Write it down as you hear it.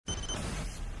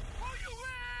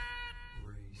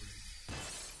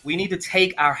We need to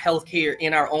take our healthcare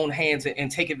in our own hands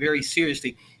and take it very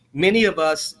seriously. Many of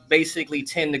us basically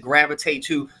tend to gravitate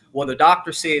to, well, the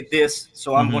doctor said this,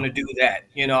 so I'm going to do that.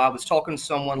 You know, I was talking to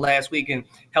someone last week in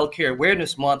Healthcare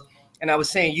Awareness Month, and I was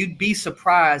saying you'd be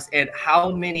surprised at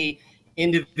how many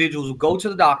individuals who go to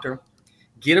the doctor,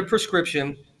 get a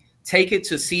prescription, take it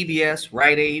to CVS,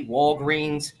 Rite Aid,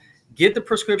 Walgreens, get the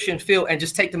prescription filled, and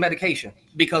just take the medication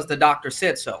because the doctor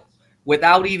said so,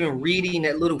 without even reading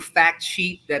that little fact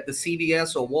sheet that the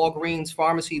CVS or Walgreens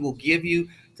pharmacy will give you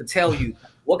to tell you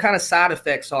what kind of side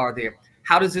effects are there.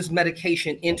 How does this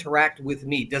medication interact with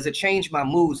me? Does it change my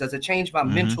moods? Does it change my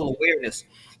mental awareness?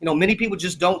 You know, many people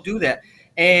just don't do that.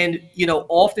 And, you know,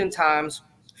 oftentimes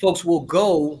folks will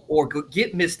go or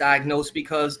get misdiagnosed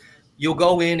because you'll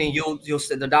go in and you'll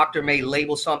say the doctor may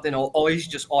label something, or he's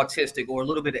just autistic or a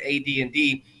little bit of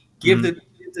AD&D. Give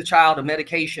the child a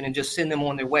medication and just send them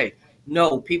on their way.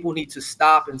 No, people need to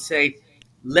stop and say,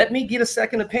 let me get a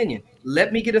second opinion.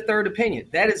 Let me get a third opinion.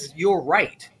 That is your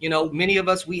right. You know, many of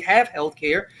us, we have health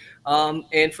care.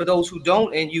 And for those who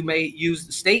don't, and you may use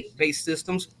the state-based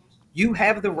systems, you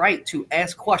have the right to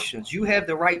ask questions. You have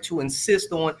the right to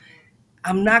insist on,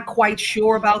 I'm not quite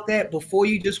sure about that, before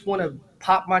you just want to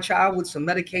pop my child with some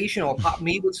medication or pop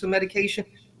me with some medication.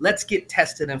 Let's get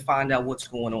tested and find out what's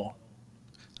going on.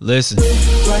 Listen.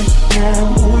 Right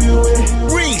now, who you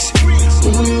with? Reese. Who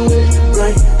you with?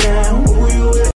 Right now, who you with?